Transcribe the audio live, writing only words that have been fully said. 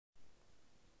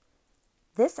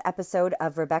This episode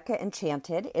of Rebecca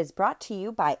Enchanted is brought to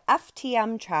you by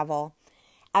FTM Travel.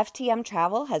 FTM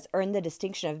Travel has earned the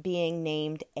distinction of being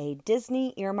named a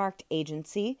Disney earmarked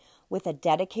agency with a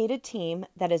dedicated team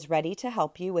that is ready to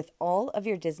help you with all of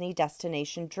your Disney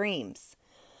destination dreams.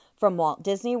 From Walt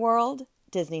Disney World,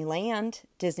 Disneyland,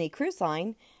 Disney Cruise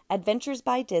Line, Adventures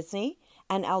by Disney,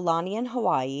 and Aulani in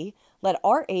Hawaii, let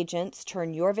our agents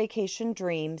turn your vacation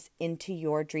dreams into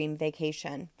your dream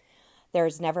vacation.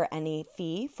 There's never any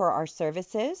fee for our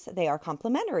services. They are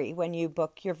complimentary when you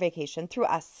book your vacation through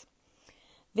us.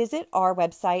 Visit our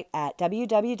website at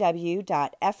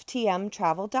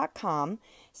www.ftmtravel.com.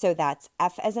 So that's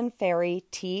F as in fairy,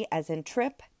 T as in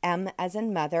trip, M as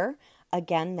in mother.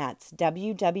 Again, that's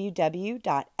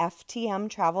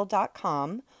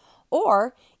www.ftmtravel.com,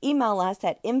 or email us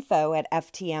at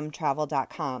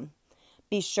info@ftmtravel.com.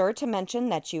 Be sure to mention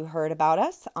that you heard about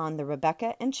us on the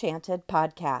Rebecca Enchanted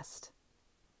podcast.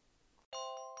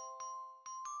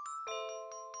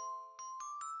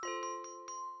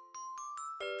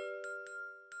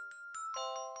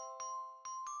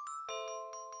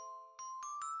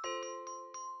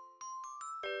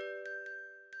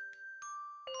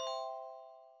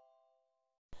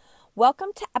 Welcome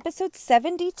to episode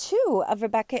 72 of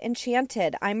Rebecca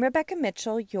Enchanted. I'm Rebecca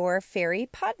Mitchell, your fairy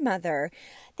podmother.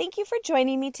 Thank you for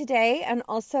joining me today. And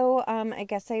also, I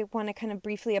guess I want to kind of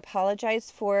briefly apologize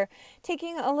for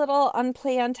taking a little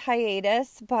unplanned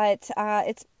hiatus, but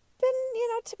it's been,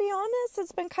 to be honest,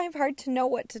 it's been kind of hard to know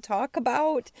what to talk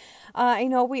about. I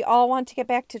know we all want to get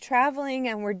back to traveling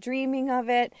and we're dreaming of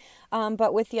it.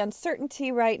 But with the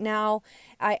uncertainty right now,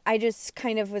 I just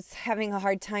kind of was having a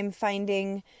hard time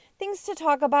finding things to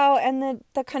talk about and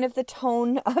the kind of the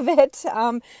tone of it.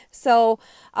 And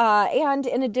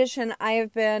in addition, I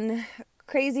have been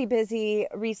crazy busy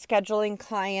rescheduling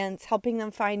clients, helping them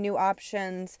find new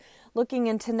options, looking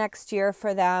into next year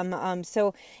for them.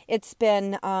 So it's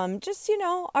been just,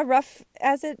 a rough,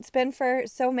 as it's been for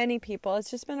so many people,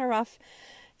 it's just been a rough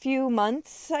few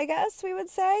months, I guess we would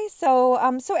say. So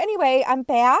anyway, I'm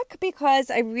back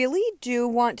because I really do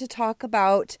want to talk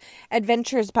about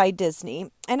Adventures by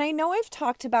Disney. And I know I've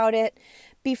talked about it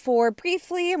before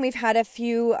briefly, and we've had a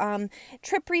few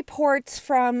trip reports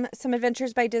from some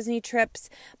Adventures by Disney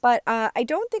trips, but I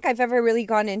don't think I've ever really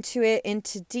gone into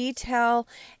detail,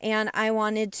 and I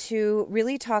wanted to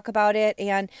really talk about it,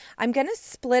 and I'm going to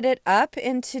split it up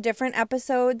into different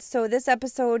episodes. So this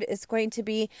episode is going to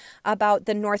be about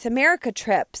the North America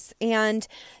trips, and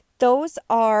those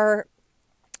are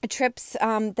trips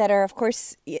that are, of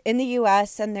course, in the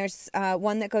U.S., and there's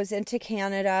one that goes into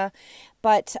Canada,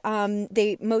 but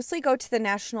they mostly go to the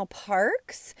national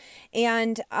parks,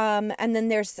 and then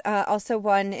there's also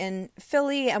one in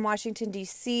Philly and Washington,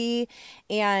 D.C.,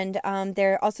 and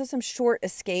there are also some short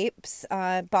escapes,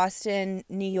 Boston,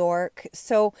 New York.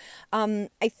 So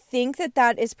I think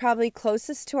that is probably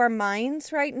closest to our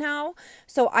minds right now.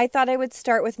 So I thought I would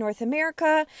start with North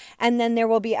America, and then there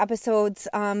will be episodes,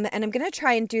 and I'm going to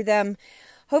try and do them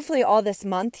hopefully all this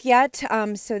month yet,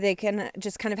 so they can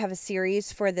just kind of have a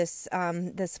series for this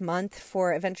month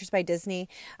for Adventures by Disney.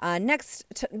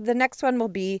 The next one will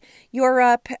be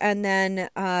Europe, and then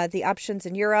the options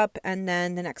in Europe, and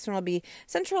then the next one will be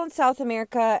Central and South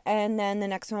America, and then the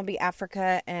next one will be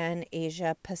Africa and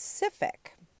Asia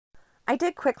Pacific. I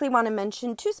did quickly want to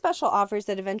mention two special offers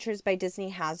that Adventures by Disney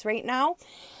has right now.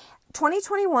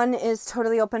 2021 is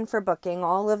totally open for booking.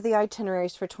 All of the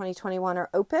itineraries for 2021 are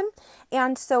open.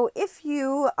 And so if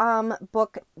you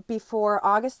book before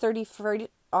August 31st,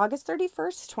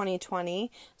 2020,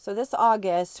 so this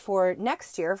August for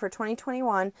next year, for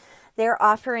 2021, they're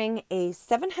offering a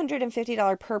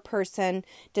 $750 per person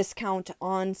discount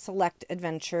on select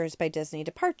Adventures by Disney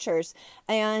departures.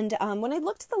 And when I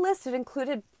looked at the list, it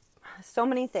included so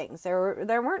many things.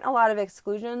 There weren't a lot of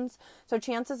exclusions, so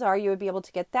chances are you would be able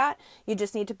to get that. You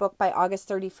just need to book by August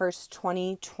 31st,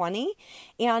 2020.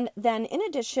 And then in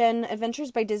addition,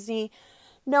 Adventures by Disney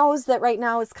knows that right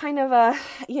now is kind of an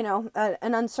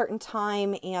uncertain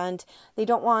time, and they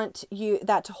don't want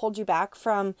that to hold you back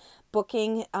from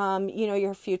booking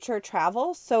your future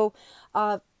travel. So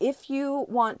if you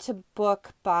want to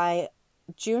book by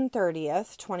June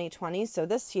 30th, 2020, so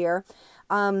this year,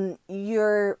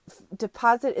 your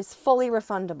deposit is fully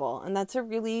refundable, and that's a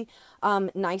really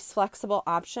nice flexible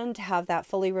option to have that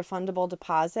fully refundable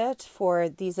deposit for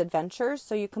these adventures.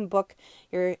 So you can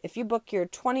if you book your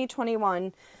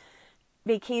 2021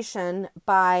 vacation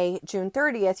by June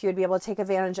 30th, you would be able to take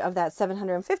advantage of that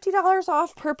 $750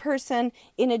 off per person,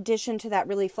 in addition to that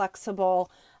really flexible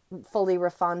fully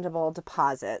refundable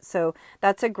deposit. So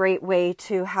that's a great way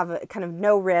to have a kind of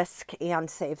no risk and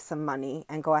save some money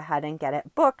and go ahead and get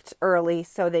it booked early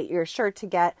so that you're sure to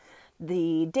get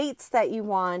the dates that you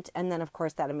want, and then of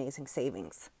course that amazing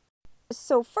savings.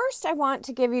 So first I want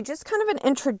to give you just kind of an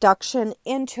introduction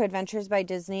into Adventures by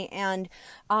Disney and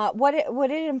what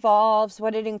it involves,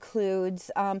 what it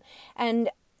includes, and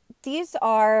these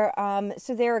are,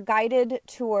 so they're guided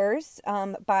tours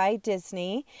by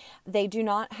Disney. They do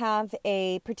not have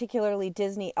a particularly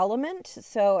Disney element.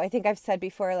 So I think I've said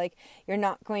before, like, you're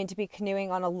not going to be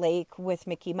canoeing on a lake with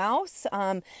Mickey Mouse.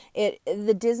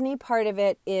 The Disney part of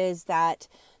it is that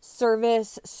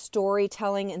service,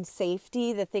 storytelling, and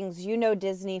safety, the things you know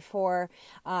Disney for,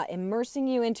 immersing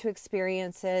you into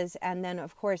experiences, and then,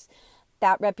 of course,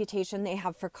 that reputation they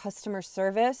have for customer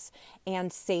service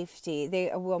and safety. They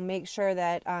will make sure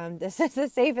that this is the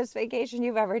safest vacation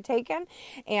you've ever taken,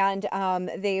 and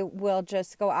they will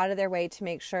just go out of their way to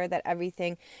make sure that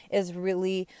everything is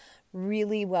really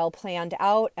well planned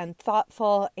out and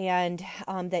thoughtful, and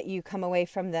that you come away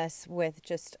from this with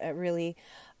just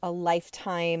a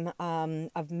lifetime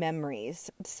of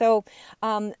memories. So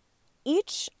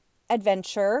each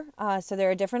adventure, so there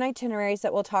are different itineraries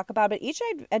that we'll talk about, but each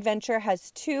adventure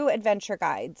has 2 adventure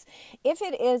guides. If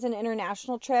it is an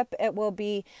international trip, it will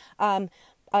be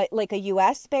like a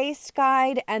US based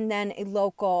guide and then a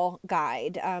local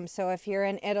guide. So if you're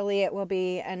in Italy, it will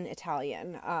be an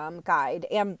Italian guide.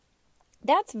 And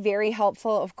that's very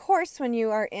helpful, of course, when you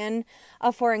are in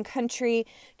a foreign country,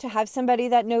 to have somebody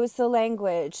that knows the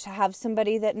language, to have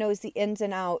somebody that knows the ins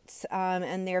and outs,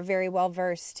 and they're very well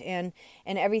versed in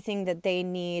everything that they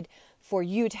need for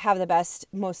you to have the best,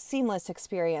 most seamless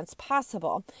experience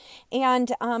possible.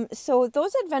 And so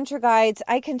those adventure guides,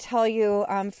 I can tell you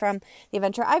from the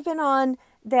adventure I've been on,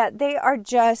 that they are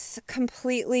just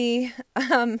completely...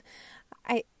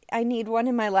 I need one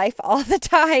in my life all the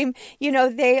time. You know,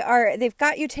 they've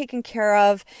got you taken care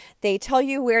of. They tell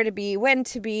you where to be, when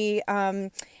to be.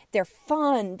 They're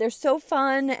fun. They're so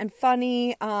fun and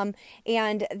funny.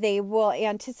 And they will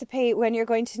anticipate when you're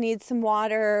going to need some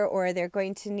water, or you're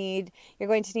going to need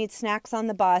snacks on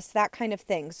the bus, that kind of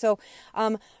thing. So,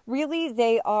 really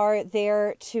they are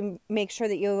there to make sure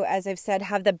that you, as I've said,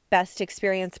 have the best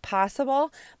experience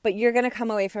possible, but you're going to come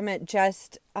away from it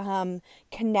just,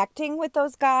 connecting with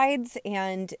those guides,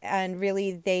 and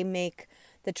really they make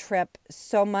the trip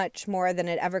so much more than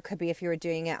it ever could be if you were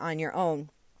doing it on your own.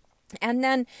 And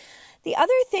then the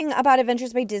other thing about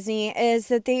Adventures by Disney is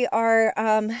that they are,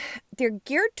 they're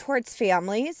geared towards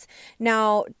families.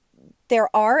 Now,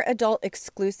 there are adult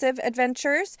exclusive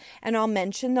adventures, and I'll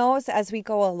mention those as we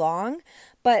go along.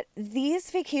 But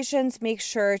these vacations make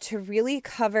sure to really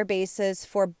cover bases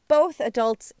for both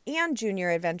adults and junior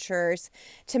adventurers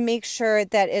to make sure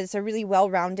that it's a really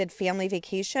well-rounded family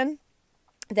vacation.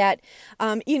 That,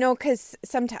 because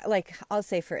sometimes, like, I'll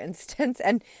say, for instance,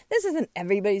 and this isn't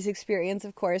everybody's experience,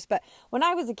 of course, but when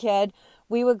I was a kid,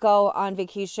 we would go on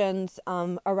vacations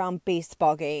around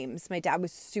baseball games. My dad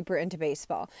was super into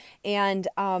baseball. And,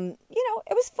 it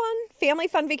was fun, family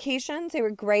fun vacations. They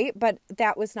were great, but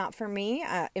that was not for me.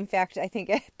 In fact, I think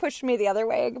it pushed me the other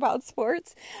way about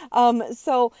sports.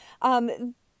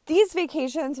 These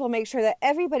vacations will make sure that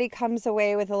everybody comes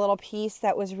away with a little piece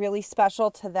that was really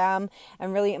special to them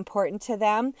and really important to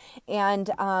them. And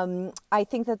I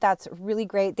think that that's really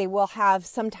great. They will have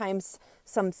sometimes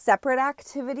some separate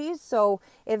activities. So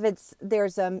if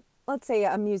there's let's say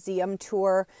a museum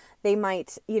tour, they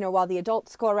might, while the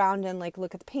adults go around and like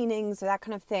look at the paintings or that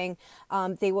kind of thing,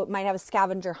 they might have a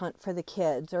scavenger hunt for the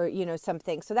kids or,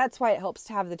 something. So that's why it helps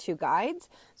to have the 2 guides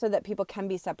so that people can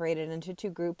be separated into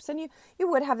 2 groups. And you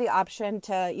would have the option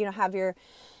to, have your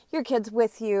kids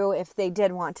with you if they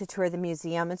did want to tour the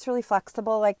museum. It's really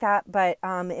flexible like that, but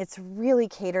it's really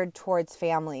catered towards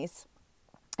families.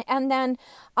 And then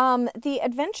the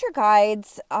adventure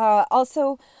guides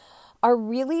also are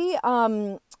really,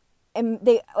 and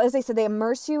they, as I said, they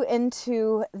immerse you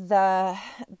into the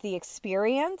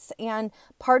experience, and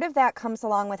part of that comes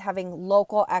along with having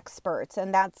local experts,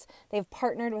 and they've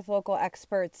partnered with local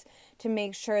experts to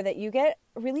make sure that you get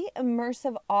really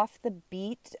immersive off the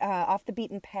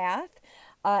beaten path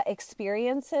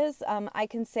experiences. I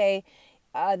can say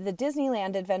the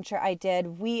Disneyland adventure I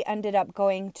did, we ended up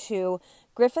going to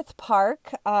Griffith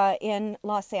Park in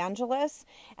Los Angeles,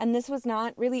 and this was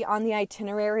not really on the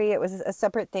itinerary. It was a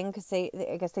separate thing because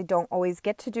I guess they don't always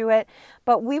get to do it,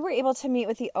 but we were able to meet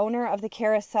with the owner of the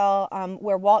carousel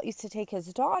where Walt used to take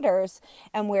his daughters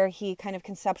and where he kind of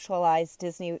conceptualized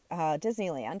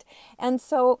Disneyland. And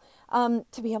so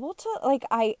to be able to,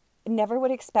 I never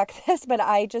would expect this, but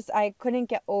I couldn't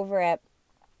get over it.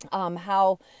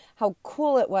 How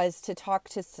cool it was to talk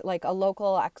to like a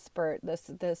local expert,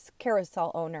 this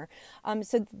carousel owner.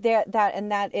 So there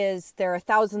are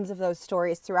thousands of those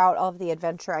stories throughout all of the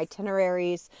adventure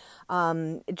itineraries.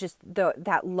 Just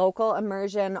that local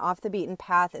immersion off the beaten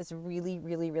path is really,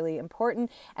 really, really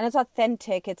important, and it's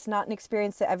authentic. It's not an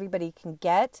experience that everybody can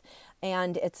get,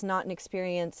 and it's not an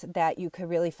experience that you could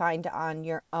really find on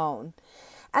your own.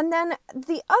 And then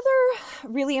the other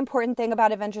really important thing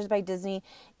about Adventures by Disney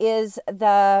is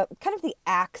the kind of the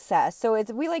access. So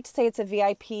we like to say it's a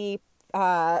VIP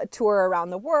tour around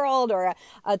the world, or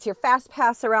it's your fast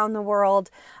pass around the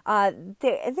world.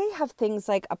 They have things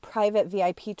like a private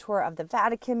VIP tour of the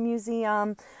Vatican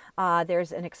Museum.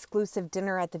 There's an exclusive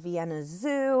dinner at the Vienna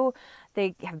Zoo.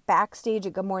 They have backstage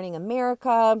at Good Morning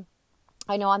America.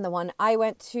 I know on the one I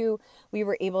went to, we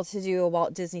were able to do a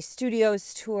Walt Disney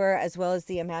Studios tour as well as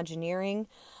the Imagineering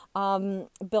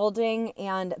building,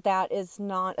 and that is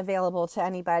not available to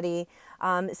anybody.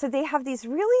 So they have these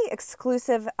really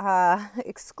exclusive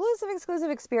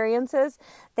experiences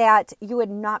that you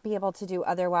would not be able to do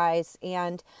otherwise,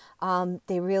 and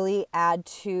they really add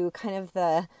to kind of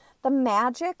the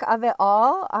magic of it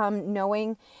all,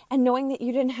 knowing that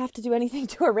you didn't have to do anything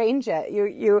to arrange it.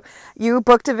 You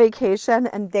booked a vacation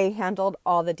and they handled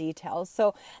all the details.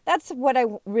 So that's what I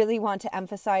really want to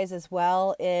emphasize as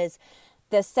well, is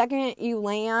the second you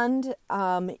land,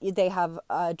 they have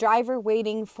a driver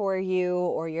waiting for you,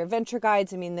 or your adventure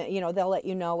guides. I mean, they'll let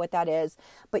you know what that is,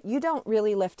 but you don't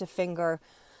really lift a finger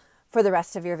for the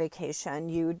rest of your vacation.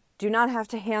 You do not have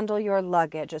to handle your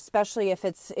luggage, especially if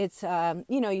it's you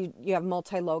have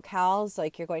multi-locales,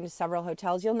 like you're going to several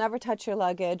hotels. You'll never touch your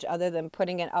luggage other than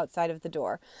putting it outside of the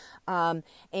door. And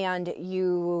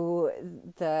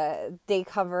they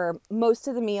cover most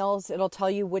of the meals. It'll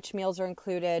tell you which meals are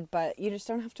included, but you just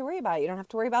don't have to worry about it. You don't have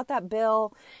to worry about that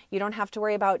bill. You don't have to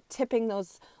worry about tipping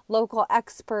those local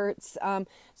experts.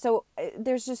 So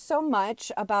there's just so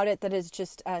much about it that is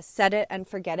just a set it and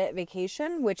forget it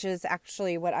vacation, which is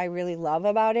actually what I really love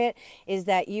about it, is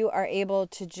that you are able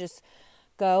to just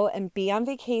go and be on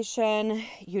vacation.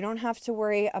 You don't have to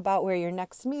worry about where your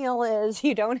next meal is.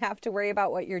 You don't have to worry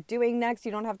about what you're doing next.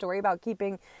 You don't have to worry about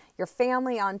keeping your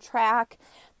family on track.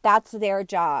 That's their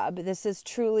job. This is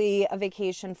truly a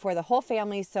vacation for the whole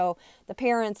family. So the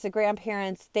parents, the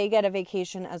grandparents, they get a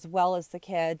vacation as well as the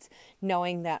kids,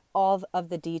 knowing that all of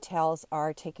the details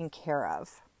are taken care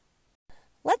of.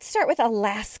 Let's start with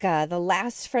Alaska, the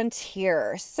last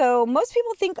frontier. So most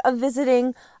people think of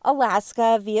visiting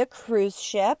Alaska via cruise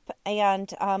ship,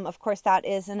 and of course that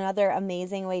is another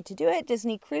amazing way to do it.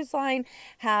 Disney Cruise Line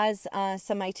has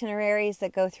some itineraries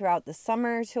that go throughout the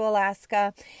summer to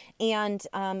Alaska, and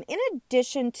in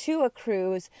addition to a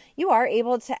cruise, you are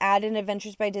able to add an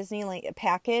Adventures by Disney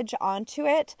package onto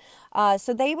it.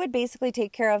 So they would basically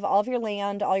take care of all of your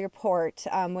land, all your port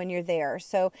when you're there.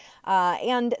 So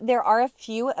and there are a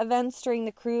few events during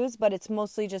the cruise, but it's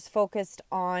mostly just focused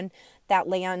on that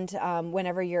land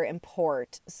whenever you're in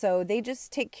port. So they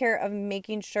just take care of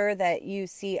making sure that you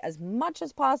see as much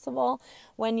as possible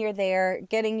when you're there,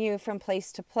 getting you from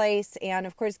place to place, and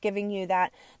of course giving you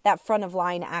that front of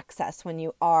line access when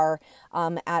you are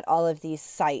at all of these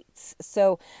sites.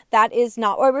 So that is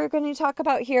not what we're going to talk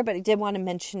about here, but I did want to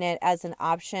mention it as an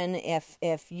option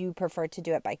if you prefer to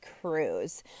do it by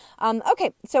cruise.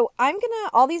 Okay, so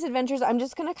all these adventures, I'm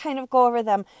just going to kind of go over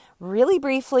them really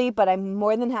briefly, but I'm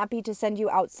more than happy to send you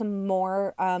out some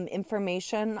more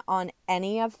information on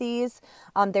any of these.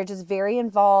 They're just very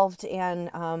involved, and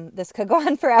this could go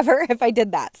on forever if I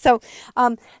did that. So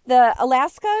the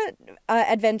Alaska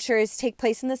adventures take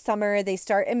place in the summer. They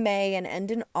start in May and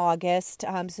end in August.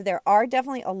 So there are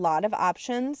definitely a lot of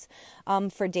options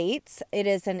for dates. It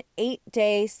is an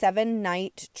 8-day,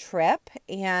 7-night trip,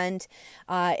 and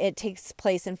it takes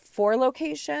place in 4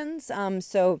 locations.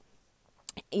 So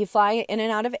you fly in and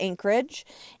out of Anchorage,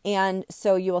 and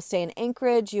so you will stay in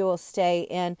Anchorage, you will stay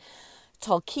in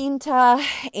Talkeetna,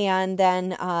 and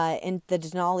then in the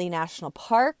Denali National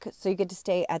Park. So you get to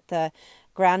stay at the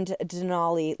Grand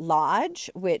Denali Lodge,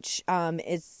 which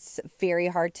is very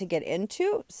hard to get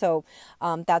into. So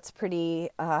that's pretty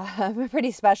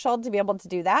special to be able to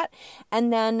do that.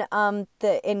 And then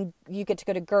you get to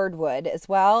go to Girdwood as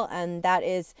well, and that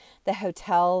is the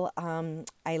Hotel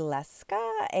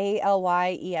Ileska.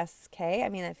 Alyesk. I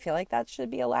mean, I feel like that should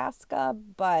be Alaska,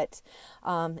 but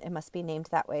it must be named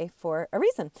that way for a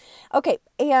reason. Okay,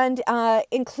 and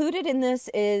included in this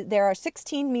is there are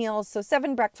 16 meals, so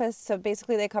 7 breakfasts. So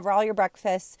basically, they cover all your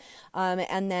breakfasts,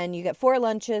 and then you get 4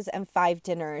 lunches and 5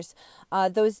 dinners.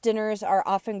 Those dinners are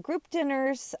often group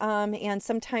dinners, and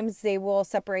sometimes they will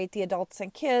separate the adults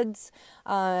and kids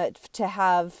to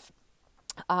have,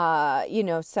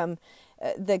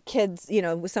 the kids,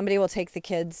 somebody will take the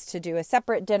kids to do a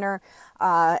separate dinner.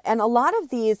 And a lot of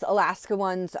these Alaska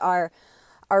ones are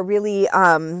really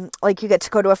like you get to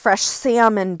go to a fresh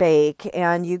salmon bake,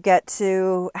 and you get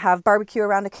to have barbecue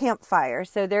around a campfire.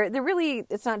 So they're really,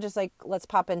 it's not just like let's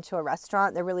pop into a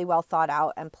restaurant. They're really well thought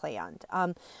out and planned.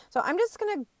 So I'm just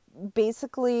going to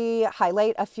basically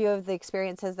highlight a few of the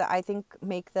experiences that I think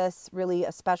make this really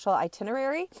a special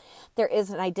itinerary. There is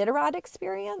an Iditarod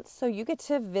experience, so you get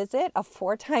to visit a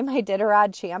 4-time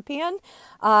Iditarod champion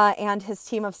and his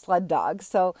team of sled dogs.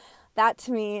 So that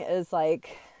to me is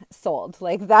like sold.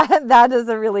 Like that is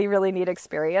a really, really neat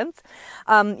experience.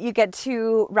 You get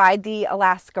to ride the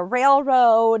Alaska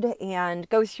Railroad and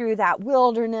go through that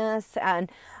wilderness, and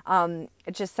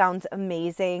it just sounds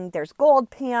amazing. There's gold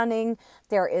panning.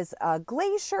 There is a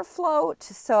glacier float.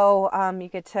 So you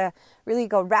get to really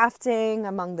go rafting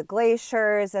among the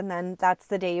glaciers, and then that's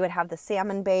the day you would have the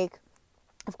salmon bake.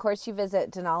 Of course, you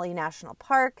visit Denali National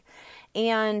Park,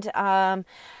 and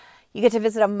you get to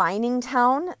visit a mining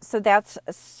town. So that's,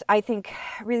 I think,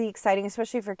 really exciting,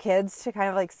 especially for kids to kind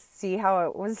of like see how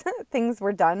it was, things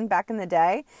were done back in the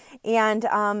day. And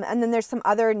then there's some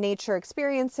other nature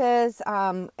experiences.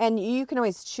 And you can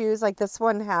always choose, like this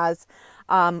one has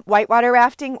whitewater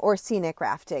rafting or scenic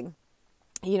rafting.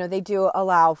 They do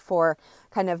allow for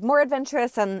kind of more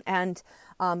adventurous and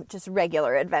just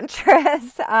regular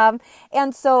adventurous.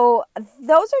 And so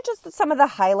those are just some of the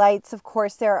highlights. Of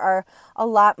course, there are a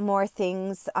lot more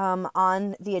things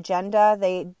on the agenda.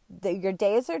 Your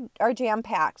days are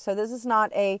jam-packed. So this is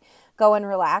not a go and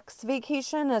relax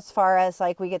vacation as far as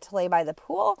like we get to lay by the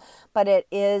pool, but it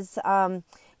is,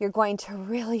 you're going to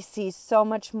really see so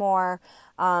much more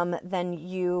than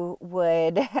you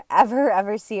would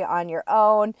ever see on your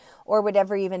own or would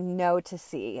ever even know to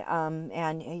see.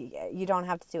 And you don't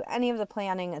have to do any of the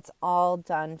planning. It's all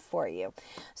done for you.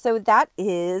 So that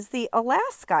is the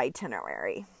Alaska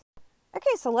itinerary.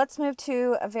 Okay, so let's move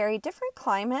to a very different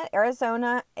climate,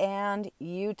 Arizona and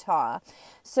Utah.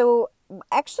 So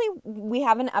actually, we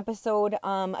have an episode,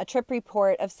 a trip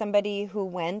report of somebody who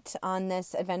went on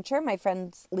this adventure. My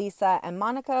friends Lisa and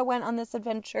Monica went on this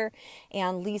adventure,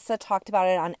 and Lisa talked about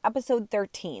it on episode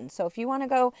 13. So if you want to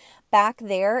go back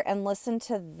there and listen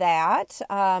to that,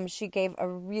 she gave a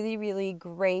really, really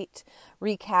great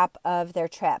recap of their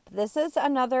trip. This is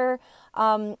another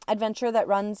adventure that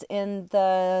runs in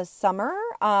the summer.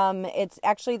 It's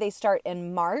actually, they start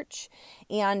in March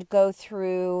and go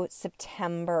through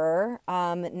September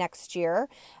next year.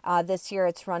 This year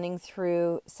it's running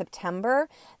through September.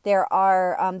 There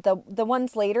are the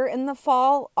ones later in the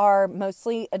fall are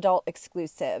mostly adult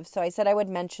exclusive. So I said I would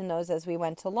mention those as we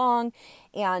went along,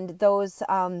 and those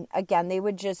again, they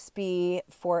would just be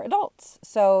for adults.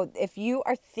 So if you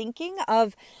are thinking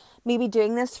of maybe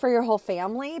doing this for your whole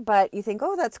family, but you think,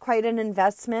 oh, that's quite an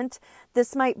investment,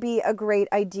 this might be a great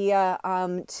idea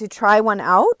to try one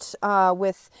out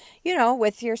with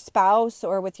your spouse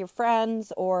or with your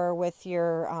friends or with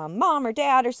your mom or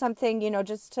dad or something,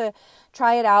 just to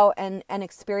try it out and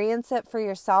experience it for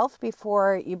yourself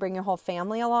before you bring your whole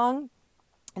family along.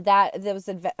 Those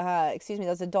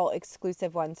adult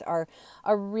exclusive ones are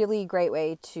a really great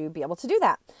way to be able to do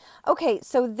that. Okay,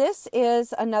 so this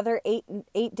is another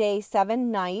 8-day,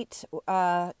 7-night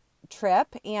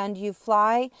trip, and you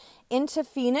fly into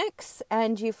Phoenix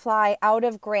and you fly out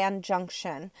of Grand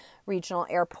Junction Regional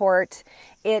Airport.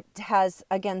 It has,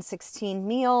 again, 16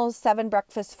 meals, 7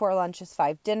 breakfasts, 4 lunches,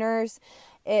 5 dinners.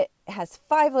 It has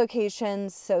 5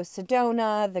 locations, so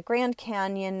Sedona, the Grand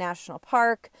Canyon National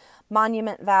Park,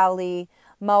 Monument Valley,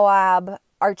 Moab,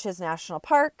 Arches National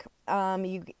Park.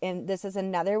 And this is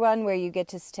another one where you get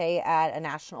to stay at a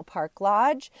national park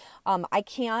lodge. I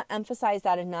can't emphasize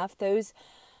that enough. Those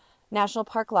national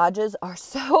park lodges are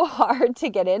so hard to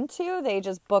get into. They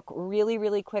just book really,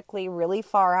 really quickly, really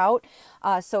far out.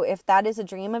 So if that is a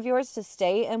dream of yours to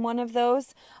stay in one of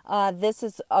those, this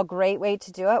is a great way to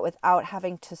do it without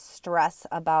having to stress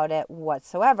about it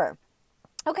whatsoever.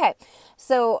 Okay,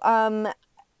 so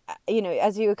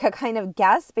as you could kind of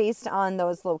guess based on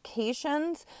those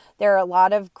locations, there are a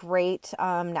lot of great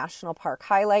national park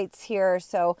highlights here.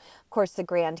 So, of course, the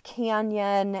Grand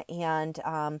Canyon and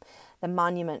the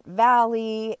Monument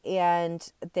Valley,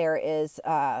 and there is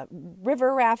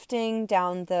river rafting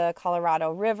down the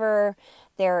Colorado River.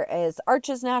 There is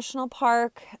Arches National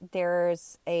Park.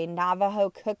 There's a Navajo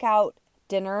cookout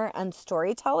dinner and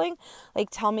storytelling. Like,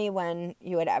 tell me when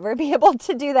you would ever be able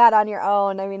to do that on your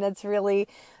own. I mean, it's really,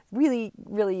 really,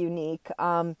 really unique.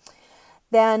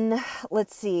 Then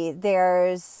let's see,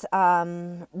 there's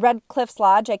Red Cliffs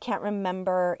Lodge. I can't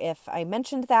remember if I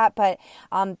mentioned that, but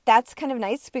that's kind of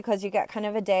nice because you get kind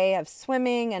of a day of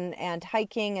swimming and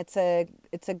hiking. It's a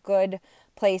good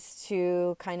place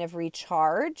to kind of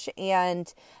recharge,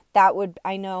 and that would,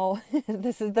 I know,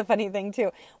 this is the funny thing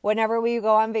too, whenever we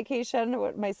go on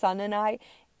vacation, my son and I,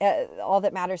 all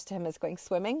that matters to him is going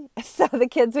swimming. So the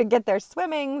kids would get their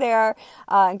swimming there,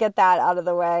 and get that out of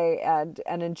the way, and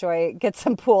enjoy, get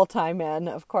some pool time in,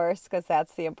 of course, because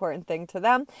that's the important thing to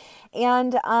them.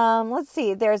 And let's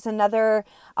see, there's another,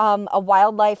 a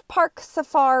wildlife park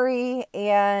safari,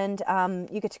 and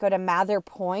you get to go to Mather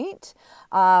Point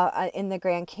in the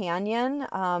Grand Canyon.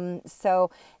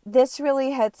 So this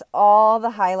really hits all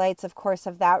the highlights, of course,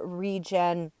 of that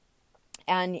region.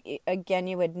 And again,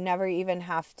 you would never even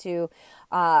have to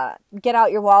get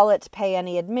out your wallet to pay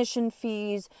any admission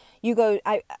fees. You go,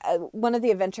 one of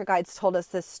the adventure guides told us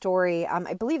this story.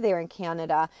 I believe they were in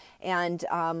Canada and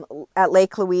at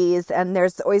Lake Louise. And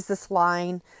there's always this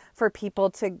line for people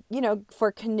to,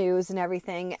 for canoes and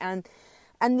everything. And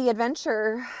the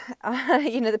adventure,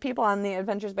 the people on the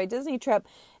Adventures by Disney trip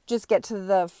just get to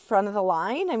the front of the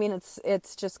line. I mean,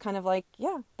 it's just kind of like,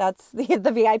 yeah, that's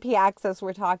the VIP access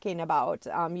we're talking about.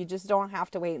 You just don't have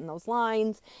to wait in those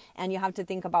lines, and you have to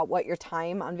think about what your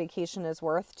time on vacation is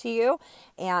worth to you.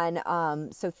 And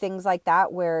so things like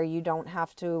that, where you don't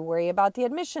have to worry about the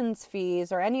admissions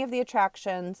fees or any of the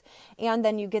attractions. And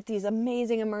then you get these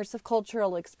amazing immersive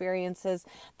cultural experiences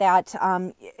that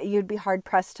you'd be hard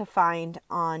pressed to find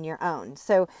on your own.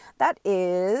 So that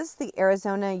is the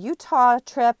Arizona-Utah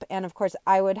trip. And of course,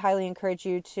 I would highly encourage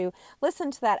you to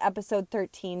listen to that episode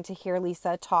 13 to hear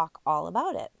Lisa talk all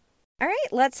about it. All right,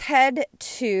 let's head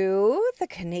to the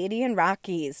Canadian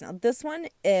Rockies. Now, this one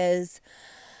is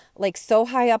like so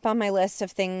high up on my list of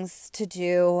things to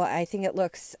do. I think it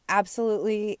looks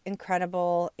absolutely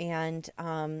incredible. And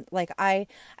I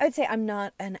would say I'm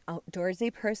not an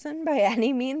outdoorsy person by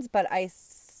any means, but I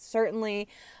certainly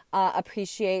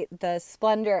appreciate the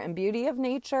splendor and beauty of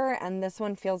nature, and this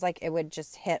one feels like it would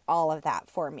just hit all of that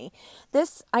for me.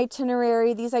 These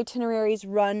itineraries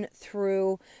run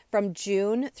through from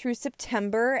June through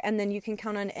September, and then you can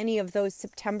count on any of those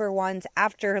September ones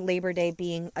after Labor Day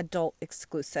being adult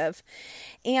exclusive.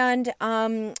 And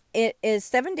it is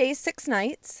 7 days, 6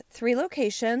 nights, 3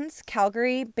 locations: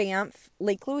 Calgary, Banff,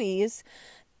 Lake Louise.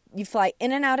 You fly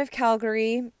in and out of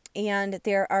Calgary, and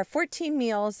there are 14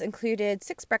 meals included,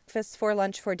 6 breakfasts, 4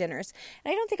 lunch, 4 dinners.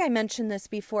 And I don't think I mentioned this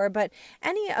before, but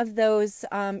any of those,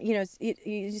 you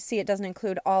see it doesn't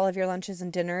include all of your lunches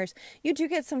and dinners. You do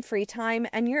get some free time,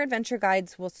 and your adventure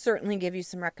guides will certainly give you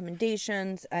some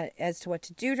recommendations as to what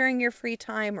to do during your free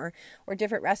time or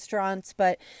different restaurants.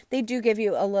 But they do give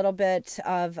you a little bit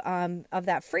of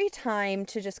that free time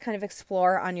to just kind of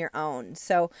explore on your own.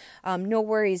 So no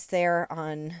worries there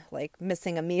on like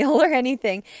missing a meal or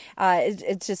anything.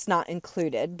 It's just not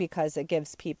included because it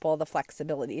gives people the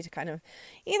flexibility to kind of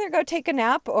either go take a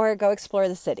nap or go explore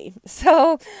the city.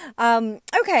 So,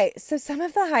 okay, so some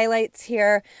of the highlights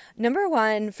here. Number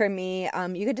 1 for me,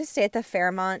 you get to stay at the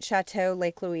Fairmont Chateau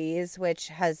Lake Louise, which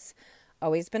has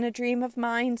always been a dream of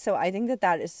mine. So I think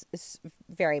that is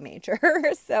very major.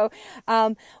 So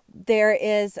there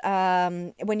is,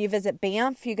 when you visit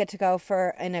Banff, you get to go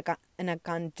in a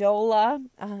gondola.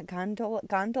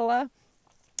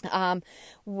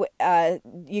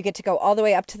 You get to go all the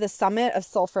way up to the summit of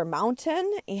Sulphur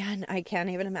Mountain, and I can't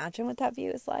even imagine what that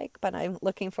view is like, but I'm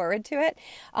looking forward to it.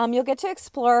 You'll get to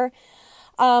explore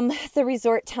the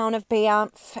resort town of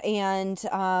Banff and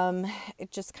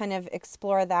just kind of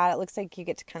explore that. It looks like you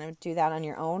get to kind of do that on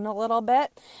your own a little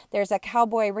bit. There's a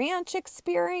cowboy ranch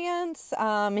experience.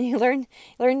 You learn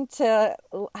to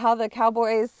how the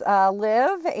cowboys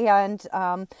live and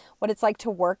what it's like to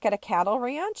work at a cattle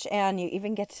ranch, and you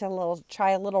even get to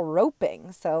try a little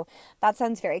roping. So that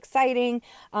sounds very exciting.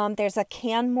 There's a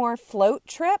Canmore float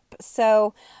trip.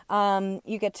 So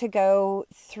you get to go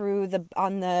through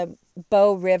on the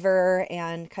Bow River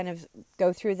and kind of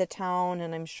go through the town,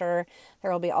 and I'm sure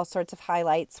there will be all sorts of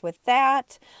highlights with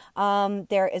that.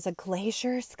 There is a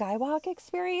glacier skywalk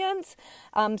experience.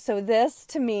 So this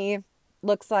to me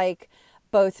looks like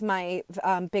both my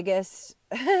biggest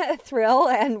thrill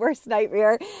and worst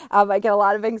nightmare. I get a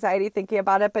lot of anxiety thinking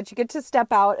about it, but you get to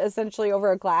step out essentially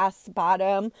over a glass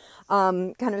bottom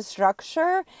kind of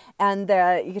structure, and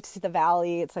you get to see the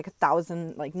valley. It's like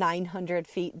 900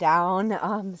 feet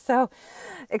down. So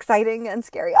exciting and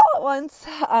scary all at once.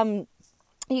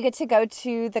 You get to go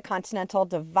to the Continental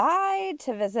Divide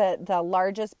to visit the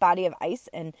largest body of ice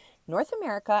in North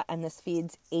America, and this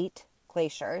feeds 8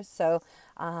 glaciers. So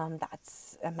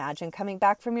imagine coming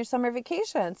back from your summer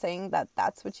vacation saying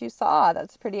that's what you saw.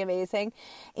 That's pretty amazing.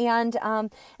 And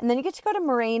then you get to go to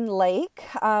Moraine Lake,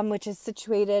 which is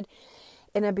situated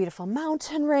in a beautiful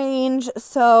mountain range.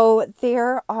 So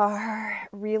there are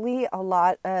really a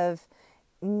lot of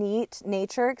neat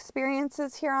nature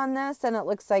experiences here on this, and it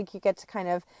looks like you get to kind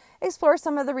of explore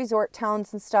some of the resort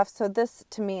towns and stuff. So this,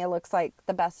 to me, it looks like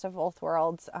the best of both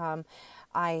worlds.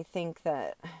 I think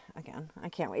that, again, I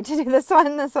can't wait to do this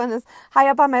one. This one is high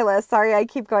up on my list. Sorry, I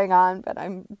keep going on, but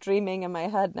I'm dreaming in my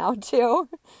head now too.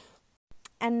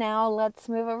 And now let's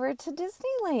move over to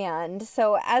Disneyland.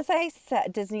 So as I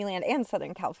said, Disneyland and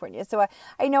Southern California. So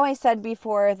I know I said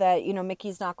before that,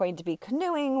 Mickey's not going to be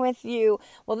canoeing with you.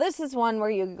 Well, this is one where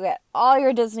you get all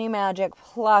your Disney magic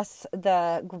plus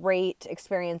the great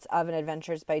experience of an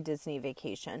Adventures by Disney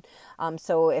vacation.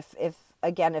 So if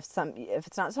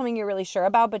it's not something you're really sure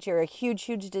about, but you're a huge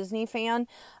Disney fan,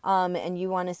 and you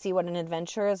want to see what an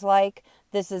adventure is like,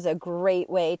 this is a great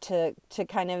way to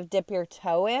kind of dip your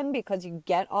toe in, because you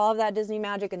get all of that Disney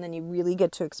magic, and then you really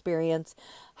get to experience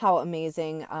how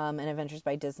amazing an Adventures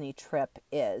by Disney trip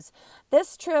is.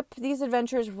 These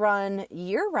adventures run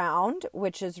year-round,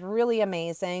 which is really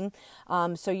amazing.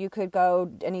 So you could go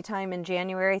anytime in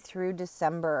January through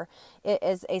December. It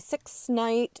is a 6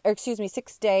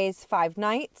 days, 5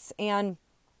 nights, and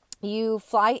you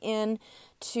fly in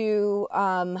to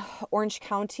Orange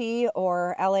County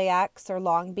or LAX or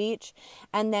Long Beach,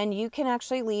 and then you can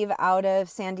actually leave out of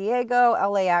San Diego,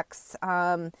 LAX,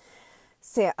 the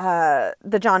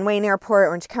John Wayne Airport,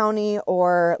 Orange County,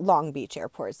 or Long Beach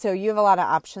Airport. So you have a lot of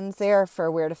options there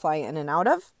for where to fly in and out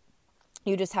of.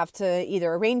 You just have to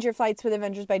either arrange your flights with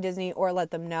Adventures by Disney or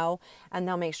let them know, and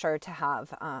they'll make sure to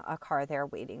have a car there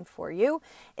waiting for you.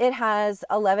 It has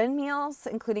 11 meals,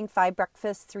 including 5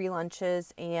 breakfasts, 3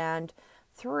 lunches, and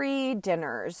 3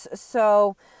 dinners.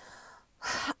 So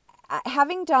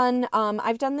I've done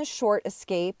the short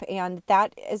escape, and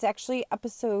that is actually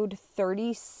episode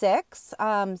 36.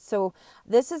 So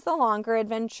this is the longer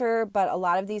adventure, but a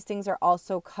lot of these things are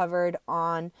also covered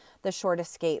on the short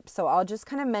escape. So I'll just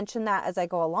kind of mention that as I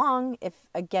go along. If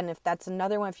that's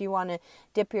another one, if you want to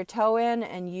dip your toe in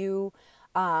and you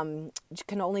can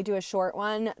only do a short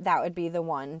one, that would be the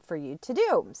one for you to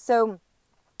do. So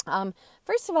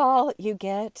first of all, you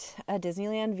get a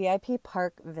Disneyland VIP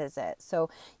park visit. So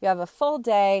you have a full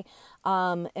day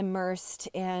immersed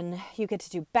in, you get to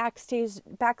do backstage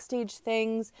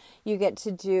things. You get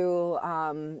to do,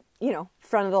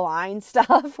 front of the line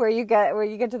stuff where you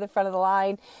get to the front of the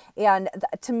line. And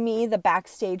to me, the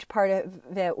backstage part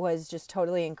of it was just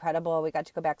totally incredible. We got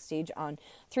to go backstage on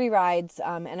 3 rides,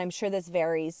 and I'm sure this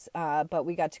varies, but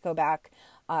we got to go back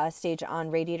stage on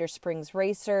Radiator Springs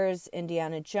Racers,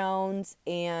 Indiana Jones,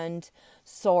 and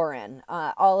Soarin'.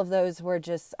 All of those were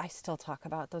just, I still talk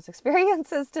about those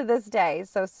experiences to this day.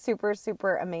 So super,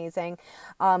 super amazing.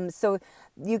 So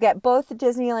you get both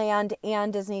Disneyland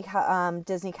and Disney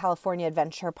California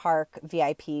Adventure Park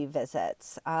VIP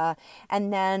visits.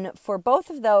 And then for both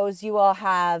of those, you will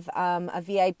have a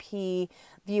VIP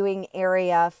viewing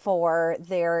area for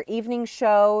their evening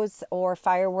shows or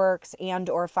fireworks.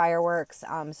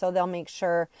 So they'll make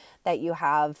sure that you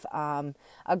have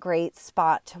a great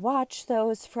spot to watch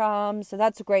those from. So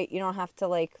that's great. You don't have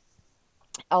to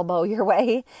elbow your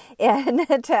way in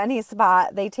to any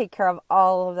spot. They take care of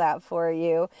all of that for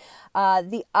you.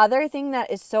 The other thing that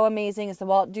is so amazing is the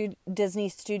Walt Disney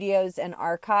Studios and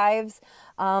Archives.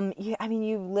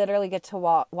 You literally get to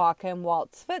walk in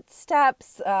Walt's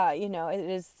footsteps.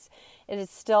 It is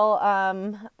still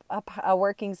a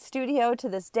working studio to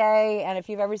this day. And if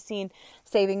you've ever seen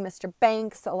Saving Mr.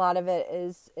 Banks, a lot of it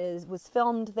was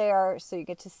filmed there. So you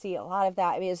get to see a lot of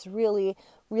that. It's really,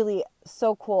 really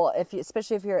so cool,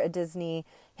 especially if you're a Disney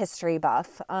history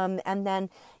buff. And then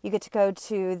you get to go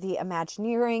to the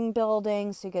Imagineering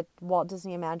building. So you get Walt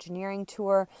Disney Imagineering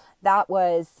tour. That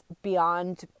was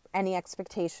beyond any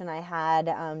expectation I had,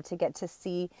 to get to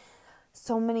see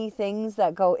so many things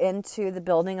that go into the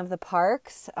building of the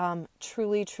parks.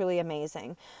 Truly, truly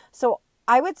amazing. So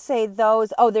I would say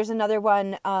those. Oh, there's another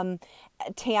one,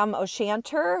 Tam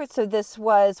O'Shanter. So this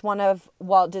was one of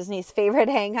Walt Disney's favorite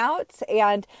hangouts,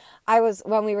 and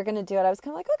when we were going to do it, I was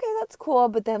kind of like, okay, that's cool.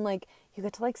 But then like you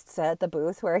get to like sit at the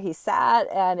booth where he sat,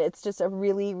 and it's just a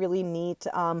really, really neat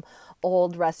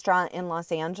old restaurant in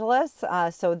Los Angeles.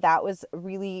 So that was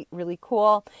really, really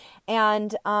cool.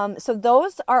 And so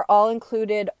those are all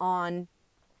included on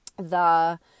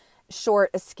the Short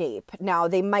Escape. Now,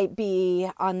 they might be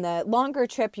on the longer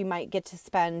trip, you might get to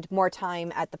spend more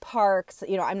time at the parks.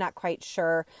 I'm not quite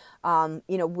sure,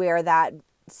 where that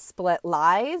split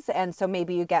lies. And so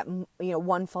maybe you get,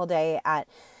 one full day at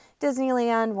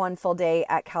Disneyland, one full day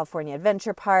at California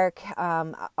Adventure Park.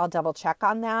 I'll double check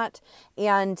on that.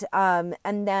 And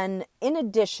then in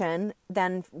addition,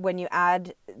 then when you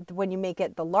make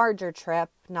it the larger trip,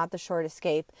 not the Short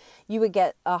Escape, you would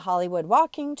get a Hollywood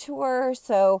walking tour.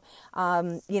 So,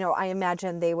 I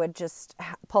imagine they would just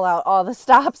pull out all the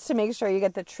stops to make sure you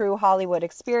get the true Hollywood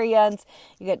experience.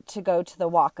 You get to go to the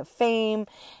Walk of Fame.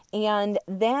 And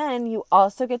then you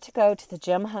also get to go to the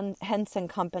Jim Henson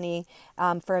Company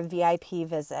for a VIP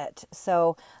visit.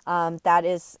 So that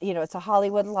is, it's a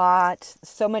Hollywood lot.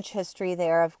 So much history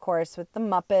there, of course, with the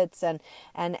Muppets.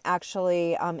 And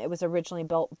actually, it was originally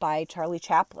built by Charlie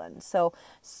Chaplin. So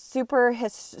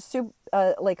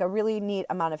like a really neat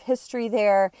amount of history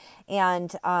there.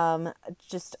 And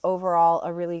just overall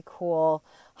a really cool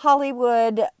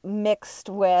Hollywood mixed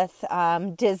with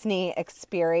Disney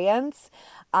experience.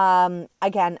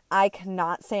 Again, I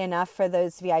cannot say enough for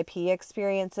those VIP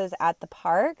experiences at the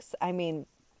parks. I mean,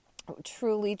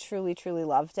 truly, truly, truly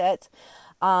loved it.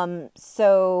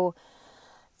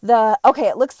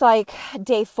 It looks like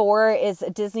day 4 is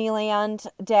a Disneyland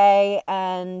day,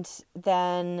 and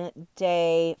then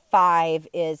day 5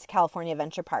 is California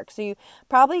Adventure Park. So you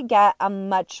probably get a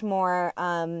much more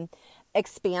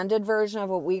expanded version of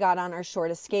what we got on our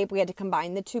Short Escape. We had to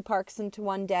combine the 2 parks into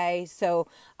one day. So,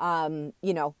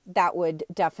 that would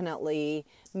definitely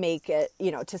make it,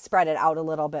 to spread it out a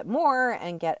little bit more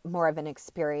and get more of an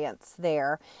experience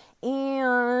there.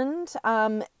 And,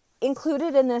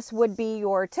 included in this would be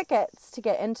your tickets to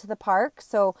get into the park.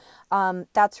 So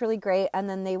that's really great. And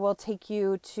then they will take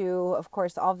you to, of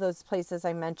course, all of those places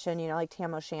I mentioned, like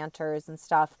Tam O'Shanter's and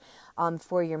stuff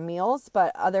for your meals.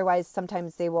 But otherwise,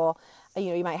 sometimes they will,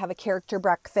 you might have a character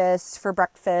breakfast for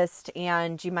breakfast,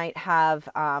 and you might have,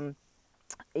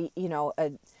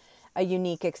 a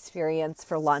unique experience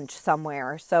for lunch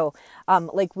somewhere. So,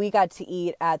 like we got to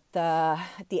eat at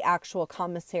the actual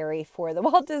commissary for the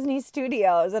Walt Disney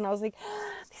Studios. And I was like,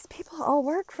 these people all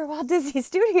work for Walt Disney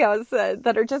Studios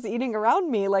that are just eating around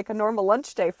me like a normal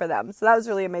lunch day for them. So that was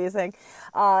really amazing.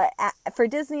 For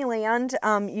Disneyland,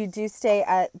 you do stay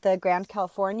at the Grand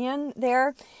Californian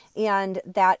there. And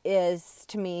that is,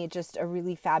 to me, just a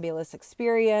really fabulous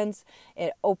experience.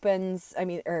 It opens,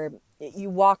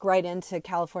 you walk right into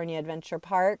California Adventure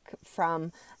Park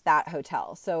from that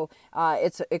hotel. So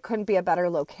it couldn't be a better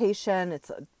location. It's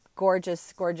a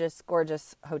gorgeous, gorgeous,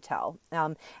 gorgeous hotel.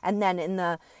 And then in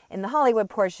the Hollywood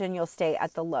portion, you'll stay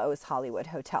at the Loews Hollywood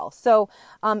Hotel. So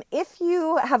if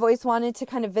you have always wanted to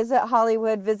kind of visit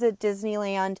Hollywood, visit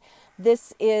Disneyland,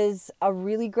 this is a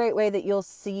really great way that you'll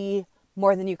see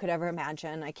more than you could ever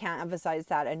imagine. I can't emphasize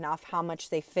that enough, how much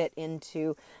they fit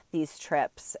into these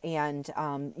trips and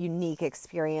unique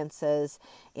experiences.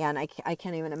 And I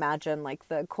can't even imagine like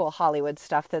the cool Hollywood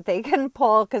stuff that they can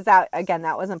pull, because that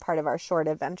wasn't part of our short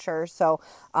adventure. So,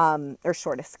 or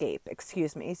Short Escape,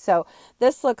 excuse me. So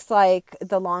this looks like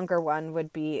the longer one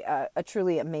would be a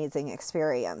truly amazing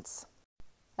experience.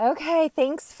 Okay,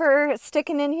 thanks for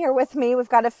sticking in here with me. We've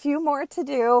got a few more to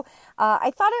do.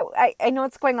 I know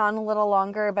it's going on a little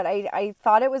longer, but I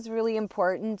thought it was really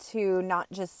important to not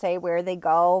just say where they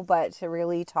go, but to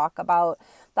really talk about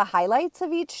the highlights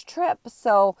of each trip.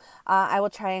 So I will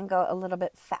try and go a little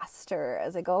bit faster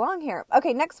as I go along here.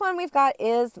 Okay, next one we've got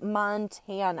is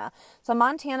Montana. So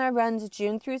Montana runs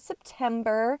June through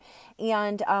September.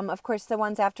 And of course, the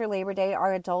ones after Labor Day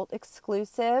are adult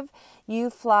exclusive.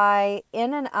 You fly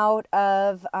in and out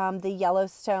of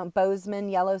the Bozeman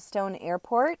Yellowstone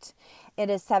Airport. It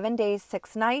is 7 days,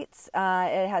 6 nights.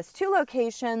 It has 2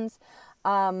 locations,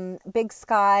 Big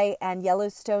Sky and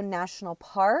Yellowstone National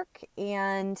Park.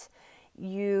 And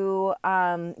you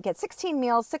get 16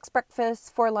 meals, 6 breakfasts,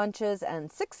 4 lunches, and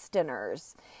 6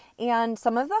 dinners. And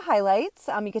some of the highlights,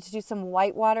 you get to do some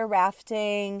whitewater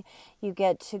rafting. You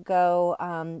get to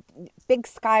go Big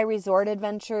Sky Resort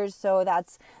adventures. So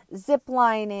that's zip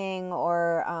lining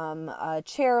or a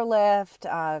chairlift,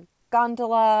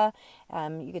 gondola.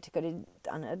 You get to go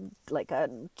on a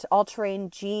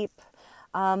all-terrain Jeep.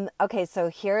 Okay, so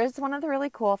here's one of the really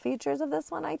cool features of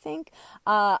this one, I think.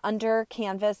 Under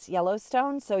Canvas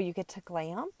Yellowstone, so you get to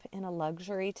glamp in a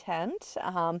luxury tent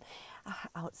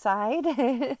outside.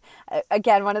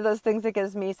 Again, one of those things that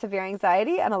gives me severe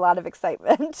anxiety and a lot of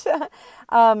excitement.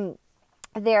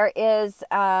 There is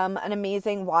an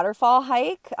amazing waterfall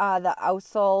hike, the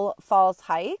Ousel Falls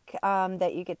hike,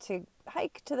 that you get to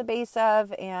hike to the base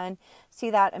of and see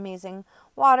that amazing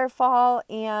waterfall.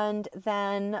 And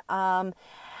then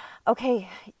okay,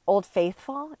 Old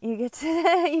Faithful. You get to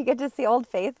you get to see Old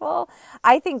Faithful.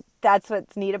 I think that's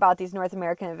what's neat about these North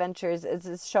American adventures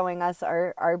is showing us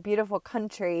our beautiful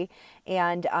country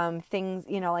and things,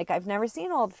 like I've never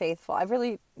seen Old Faithful. I've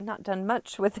really not done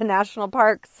much with the national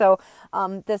parks, so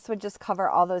this would just cover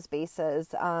all those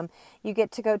bases. You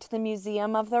get to go to the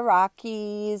Museum of the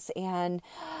Rockies, and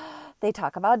they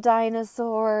talk about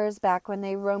dinosaurs back when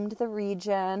they roamed the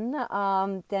region.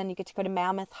 Then you get to go to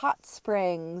Mammoth Hot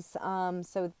Springs.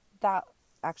 So that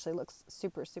actually looks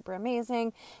super, super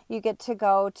amazing. You get to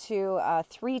go to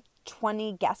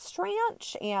 320 Guest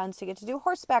Ranch. And so you get to do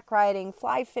horseback riding,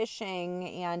 fly fishing.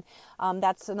 And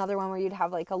that's another one where you'd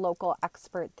have like a local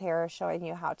expert there showing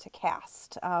you how to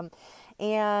cast.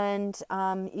 And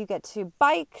you get to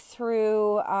bike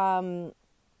through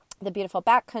the beautiful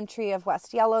backcountry of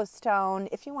West Yellowstone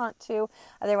if you want to.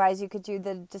 Otherwise, you could do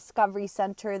the Discovery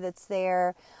Center that's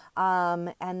there.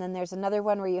 And then there's another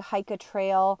one where you hike a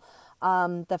trail,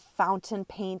 the Fountain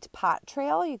Paint Pot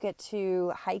Trail. You get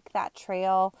to hike that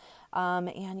trail,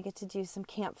 and you get to do some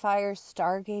campfire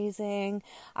stargazing.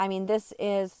 I mean, this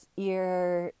is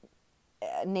your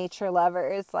nature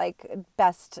lovers like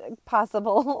best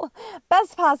possible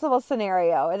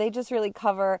scenario. They just really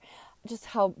cover just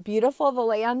how beautiful the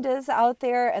land is out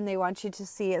there, and they want you to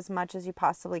see as much as you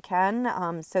possibly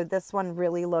can. So this one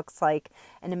really looks like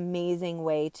an amazing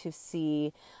way to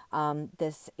see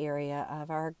this area of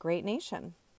our great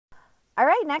nation. All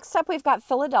right, next up we've got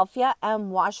Philadelphia and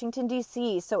Washington,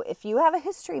 D.C. So if you have a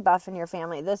history buff in your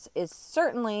family, this is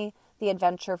certainly the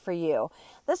adventure for you.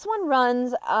 This one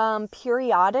runs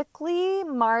periodically,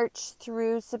 March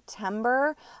through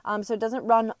September. So it doesn't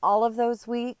run all of those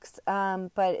weeks,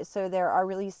 but so there are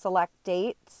really select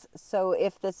dates. So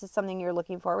if this is something you're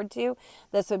looking forward to,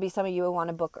 this would be something you would want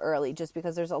to book early just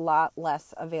because there's a lot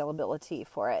less availability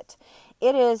for it.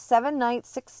 It is 7 nights,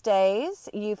 6 days.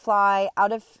 You fly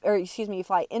you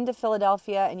fly into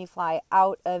Philadelphia and you fly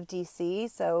out of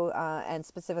DC, so and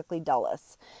specifically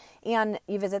Dulles. And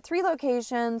you visit 3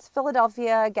 locations: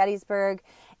 Philadelphia, Gettysburg,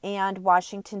 and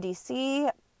Washington, D.C.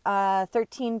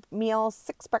 13 meals,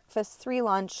 6 breakfasts, 3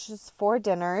 lunches, 4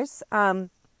 dinners. And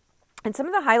some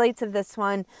of the highlights of this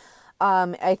one,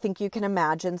 I think you can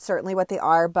imagine certainly what they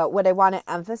are. But what I want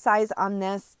to emphasize on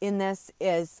this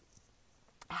is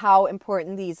how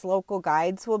important these local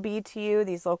guides will be to you,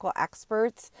 these local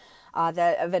experts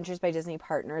that Adventures by Disney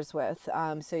partners with.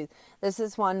 So this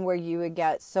is one where you would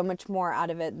get so much more out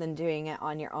of it than doing it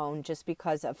on your own, just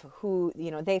because of who,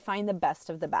 they find the best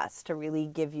of the best to really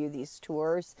give you these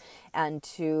tours and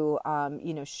to,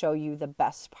 show you the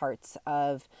best parts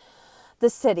of the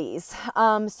cities.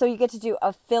 So you get to do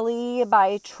a Philly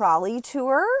by trolley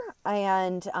tour,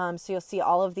 and so you'll see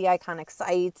all of the iconic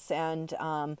sites and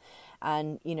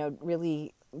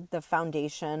really the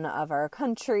foundation of our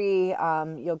country.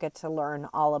 You'll get to learn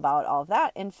all about all of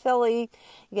that in Philly.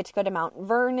 You get to go to Mount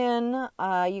Vernon.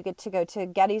 You get to go to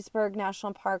Gettysburg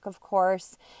National Park, of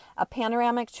course. A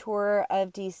panoramic tour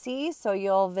of DC. So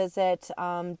you'll visit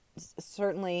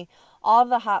certainly all of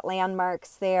the hot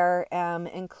landmarks there,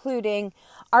 including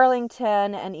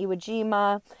Arlington and Iwo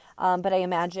Jima. But I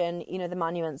imagine, the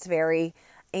monuments vary.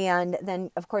 And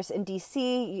then, of course, in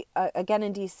D.C.,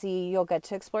 you'll get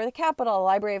to explore the Capitol,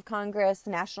 Library of Congress, the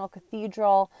National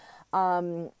Cathedral.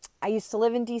 I used to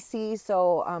live in D.C.,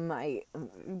 so I'm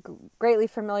greatly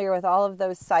familiar with all of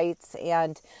those sites.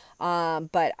 And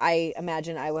but I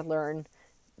imagine I would learn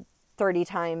 30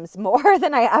 times more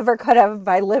than I ever could have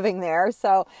by living there.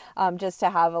 So just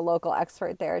to have a local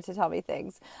expert there to tell me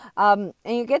things. And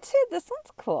you get to, this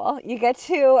one's cool, you get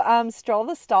to stroll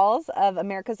the stalls of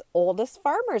America's oldest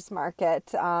farmers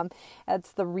market.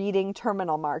 It's the Reading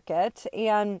Terminal Market.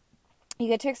 And you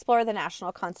get to explore the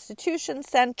National Constitution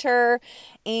Center,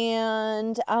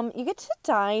 and you get to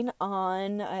dine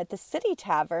on at the City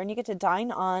Tavern. You get to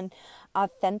dine on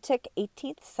authentic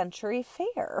 18th century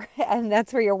fare, and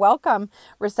that's where your welcome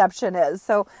reception is.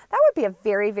 So that would be a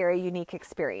very, very unique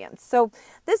experience. So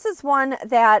this is one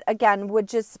that, again, would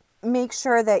just make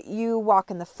sure that you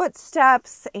walk in the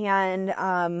footsteps and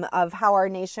of how our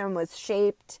nation was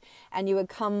shaped, and you would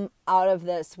come out of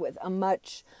this with a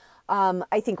much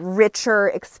I think, richer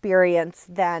experience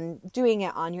than doing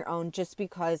it on your own, just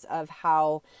because of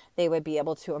how they would be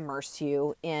able to immerse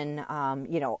you in,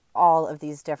 all of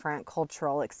these different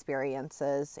cultural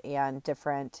experiences and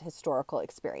different historical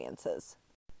experiences.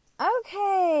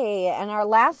 Okay, and our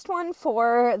last one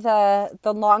for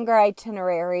the longer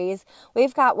itineraries,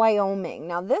 we've got Wyoming.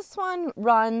 Now this one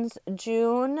runs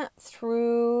June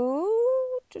through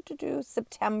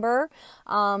September,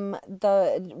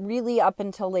 the really up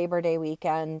until Labor Day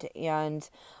weekend, and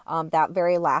that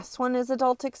very last one is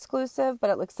adult exclusive,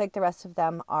 but it looks like the rest of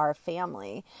them are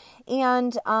family.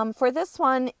 And for this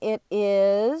one, it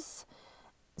is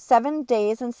 7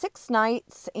 days and 6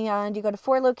 nights, and you go to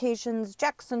 4 locations: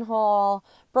 Jackson Hole,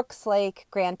 Brooks Lake,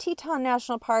 Grand Teton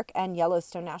National Park, and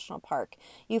Yellowstone National Park.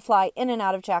 You fly in and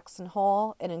out of Jackson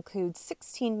Hole. It includes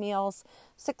 16 meals,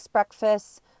 6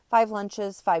 breakfasts, 5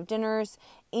 lunches, 5 dinners,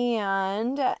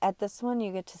 and at this one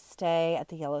you get to stay at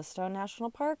the Yellowstone National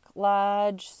Park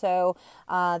Lodge. So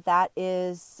that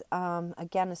is,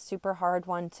 again, a super hard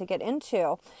one to get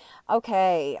into.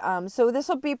 Okay, so this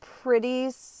will be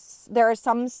there are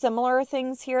some similar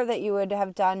things here that you would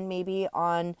have done maybe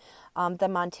on the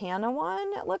Montana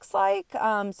one, it looks like.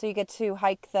 So you get to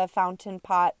hike the Fountain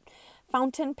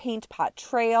Paint Pot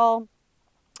Trail.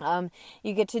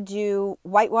 You get to do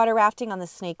whitewater rafting on the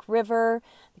Snake River,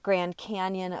 the Grand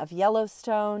Canyon of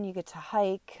Yellowstone. You get to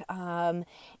hike, and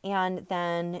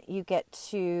then you get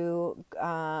to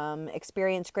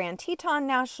experience Grand Teton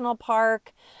National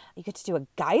Park. You get to do a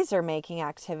geyser making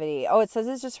activity. Oh, it says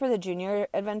it's just for the junior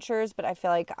adventurers, but I feel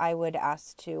like I would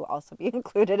ask to also be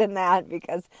included in that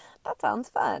because that sounds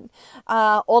fun.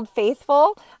 Old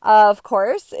Faithful, of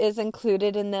course, is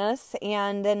included in this,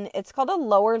 and then it's called a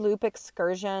Lower Loop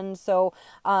excursion. So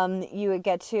you would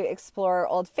get to explore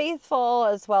Old Faithful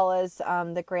as well as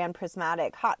the Grand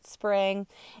Prismatic Hot Spring,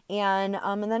 and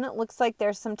then it looks like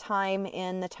there's some time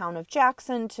in the town of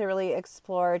Jackson to really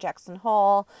explore Jackson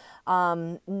Hole,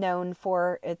 known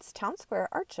for its town square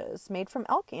arches made from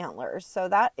elk antlers. So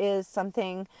that is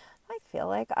something I feel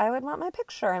like I would want my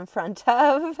picture in front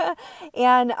of.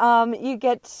 And you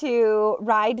get to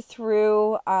ride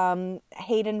through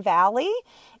Hayden Valley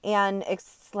and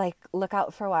look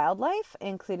out for wildlife,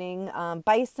 including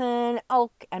bison,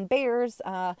 elk, and bears.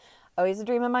 Always a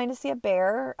dream of mine to see a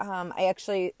bear. I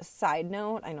actually, side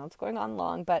note, I know it's going on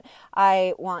long, but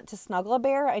I want to snuggle a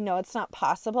bear. I know it's not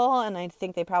possible, and I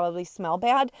think they probably smell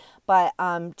bad, but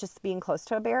just being close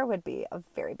to a bear would be a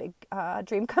very big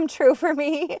dream come true for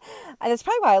me. And that's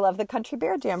probably why I love the Country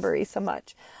Bear Jamboree so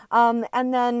much.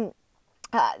 And then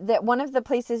that one of the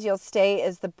places you'll stay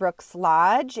is the Brooks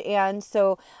Lodge, and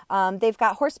so they've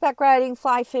got horseback riding,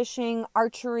 fly fishing,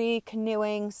 archery,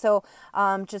 canoeing, so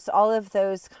just all of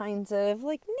those kinds of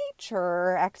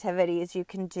nature activities you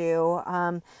can do.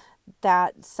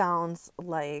 That sounds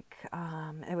like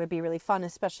it would be really fun,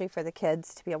 especially for the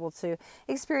kids, to be able to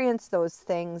experience those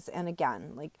things. And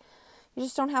again, you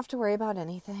just don't have to worry about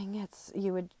anything.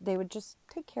 They would just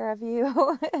take care of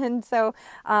you. And so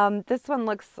this one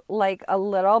looks like a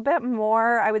little bit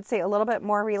more, I would say a little bit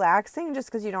more relaxing, just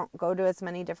because you don't go to as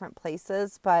many different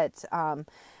places, but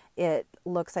it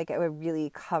looks like it would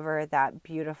really cover that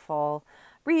beautiful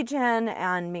region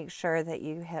and make sure that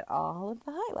you hit all of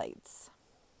the highlights.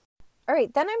 All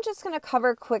right, then I'm just going to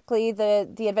cover quickly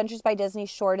the Adventures by Disney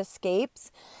Short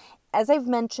Escapes. As I've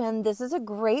mentioned, this is a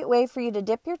great way for you to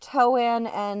dip your toe in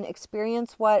and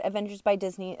experience what Adventures by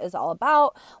Disney is all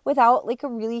about without a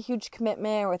really huge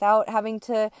commitment, or without having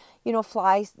to,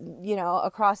 fly,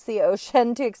 across the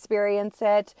ocean to experience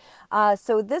it.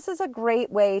 So this is a great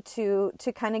way to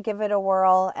kind of give it a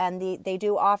whirl, and they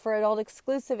do offer adult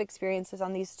exclusive experiences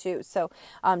on these too. So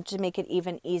to make it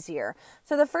even easier.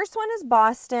 So the first one is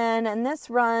Boston, and this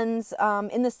runs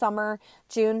in the summer,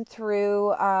 June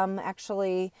through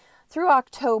through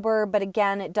October, but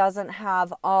again, it doesn't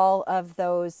have all of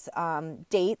those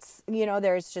dates.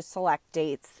 There's just select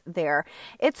dates there.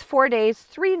 It's 4 days,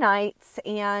 3 nights,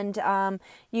 and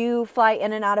you fly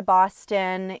in and out of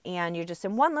Boston, and you're just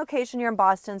in one location. You're in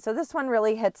Boston, so this one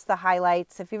really hits the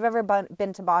highlights. If you've ever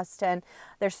been to Boston,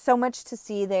 there's so much to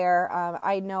see there.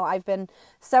 I know I've been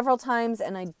several times,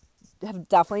 and I have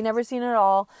definitely never seen it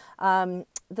all.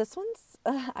 This one's,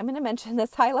 I'm going to mention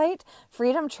this highlight,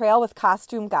 Freedom Trail with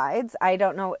costume guides. I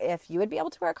don't know if you would be able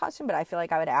to wear a costume, but I feel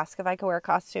like I would ask if I could wear a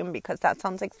costume because that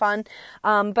sounds like fun.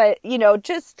 But,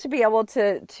 just to be able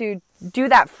to do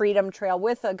that Freedom Trail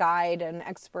with a guide and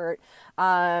expert,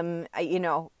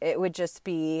 it would just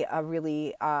be a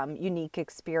really unique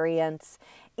experience.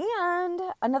 And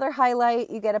another highlight,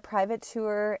 you get a private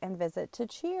tour and visit to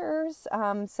Cheers.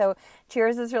 So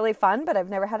Cheers is really fun, but I've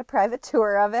never had a private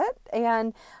tour of it.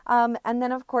 And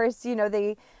then of course,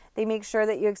 they make sure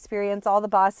that you experience all the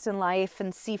Boston life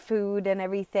and seafood and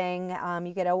everything.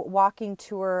 You get a walking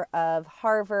tour of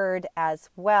Harvard as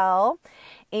well.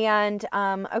 And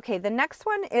okay, the next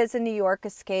one is a New York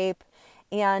Escape.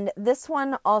 And this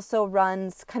one also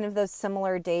runs kind of those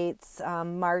similar dates,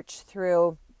 March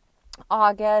through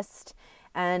August.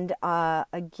 And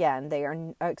again,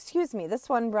 this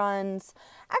one runs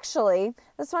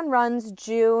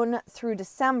June through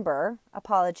December,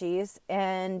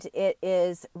 and it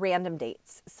is random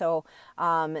dates. So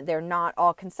they're not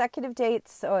all consecutive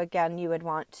dates. So again, you would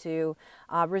want to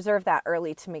reserve that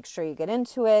early to make sure you get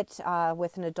into it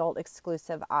with an adult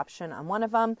exclusive option on one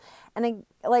of them. And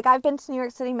I've been to New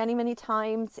York City many, many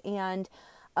times, and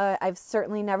I've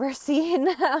certainly never seen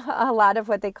a lot of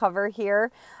what they cover here.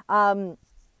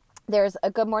 There's a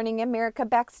Good Morning America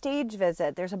backstage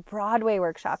visit. There's a Broadway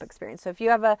workshop experience. So if you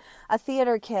have a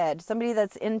theater kid, somebody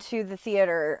that's into the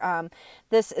theater,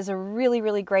 this is a really,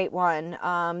 really great one.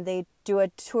 They do a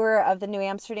tour of the New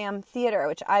Amsterdam Theater,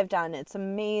 which I've done. It's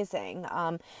amazing.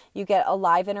 You get a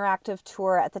live interactive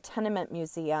tour at the Tenement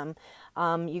Museum.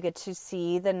 You get to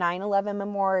see the 9/11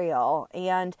 Memorial.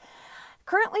 And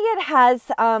currently it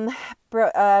has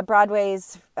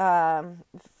Broadway's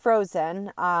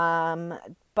Frozen,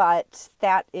 but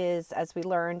that is, as we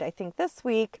learned, I think this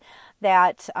week,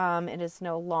 that it is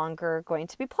no longer going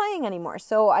to be playing anymore.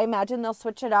 So I imagine they'll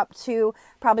switch it up to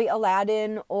probably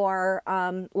Aladdin or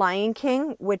Lion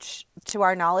King, which to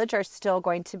our knowledge are still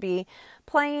going to be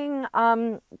playing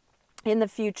in the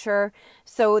future.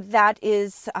 So that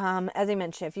is, as I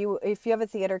mentioned, if you have a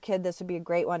theater kid, this would be a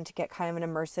great one to get kind of an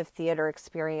immersive theater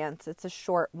experience. It's a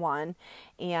short one.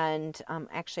 And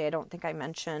actually, I don't think I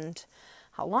mentioned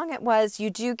how long it was. You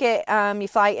do get, you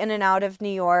fly in and out of New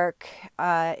York.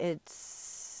 It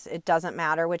doesn't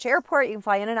matter which airport. You can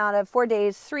fly in and out of 4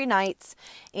 days, 3 nights,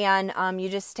 and you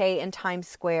just stay in Times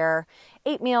Square.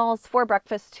 8 meals, 4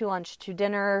 breakfasts, 2 lunch, 2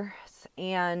 dinners,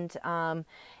 and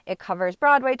it covers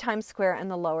Broadway, Times Square, and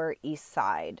the Lower East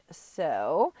Side.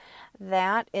 So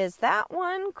that is that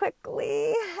one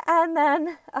quickly. And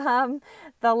then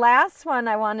the last one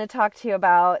I want to talk to you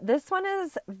about, this one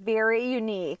is very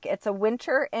unique. It's a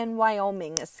winter in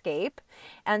Wyoming escape.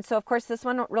 And so, of course, this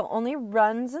one only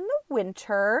runs in the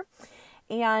winter.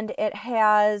 And it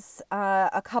has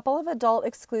a couple of adult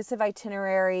exclusive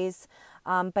itineraries.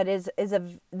 But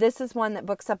this is one that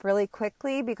books up really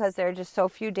quickly because there are just so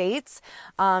few dates.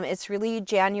 It's really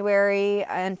January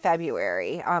and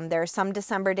February. There are some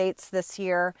December dates this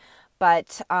year,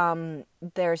 but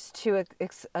there's 2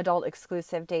 adult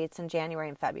exclusive dates in January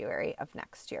and February of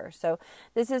next year. So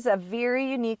this is a very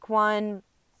unique one.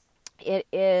 It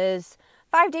is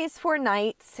 5 days, 4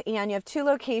 nights, and you have 2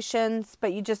 locations,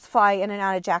 but you just fly in and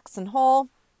out of Jackson Hole.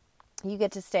 You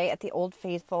get to stay at the Old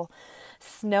Faithful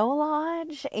Snow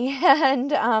Lodge,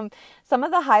 and some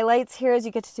of the highlights here is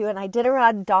you get to do an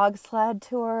Iditarod dog sled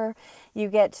tour. You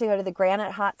get to go to the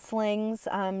Granite Hot Slings.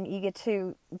 You get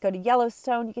to go to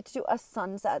Yellowstone. You get to do a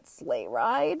sunset sleigh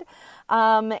ride,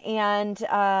 and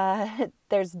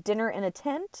there's dinner in a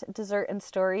tent, dessert and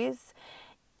stories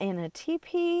in a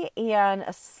teepee, and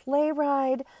a sleigh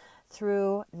ride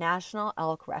through National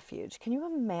Elk Refuge. Can you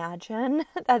imagine?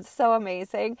 That's so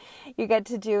amazing. You get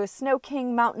to do Snow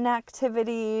King mountain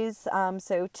activities,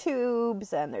 so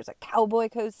tubes, and there's a cowboy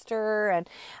coaster, and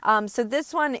so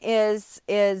this one is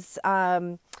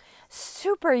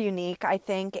super unique, I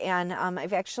think, and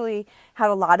I've actually had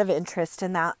a lot of interest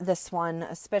in this one,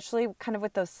 especially kind of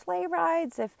with those sleigh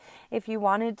rides. If you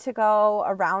wanted to go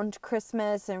around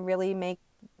Christmas and really make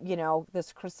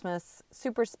this Christmas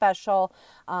super special.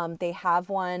 They have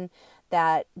one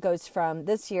that goes from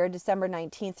this year, December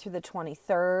 19th through the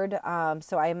 23rd.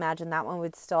 So I imagine that one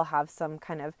would still have some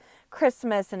kind of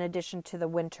Christmas in addition to the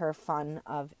winter fun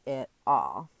of it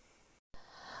all.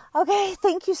 Okay,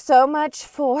 thank you so much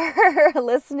for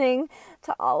listening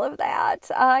to all of that.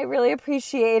 I really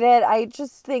appreciate it. I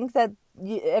just think that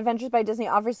Adventures by Disney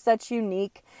offers such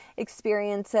unique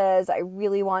experiences. I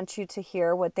really want you to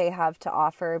hear what they have to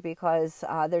offer because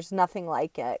there's nothing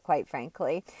like it, quite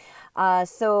frankly.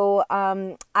 So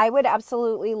I would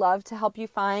absolutely love to help you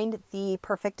find the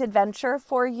perfect adventure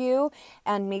for you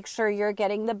and make sure you're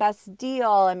getting the best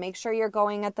deal and make sure you're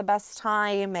going at the best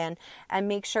time and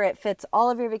make sure it fits all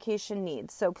of your vacation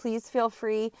needs. So please feel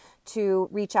free to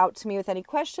reach out to me with any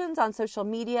questions on social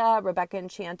media, Rebecca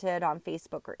Enchanted on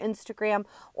Facebook or Instagram,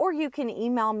 or you can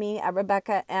email me at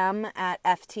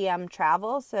RebeccaM@FTM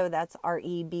Travel. So that's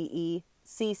RebeccaM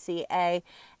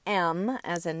M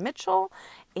as in Mitchell,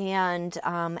 and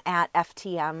at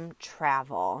FTM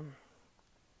Travel.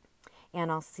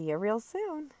 And I'll see you real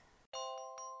soon.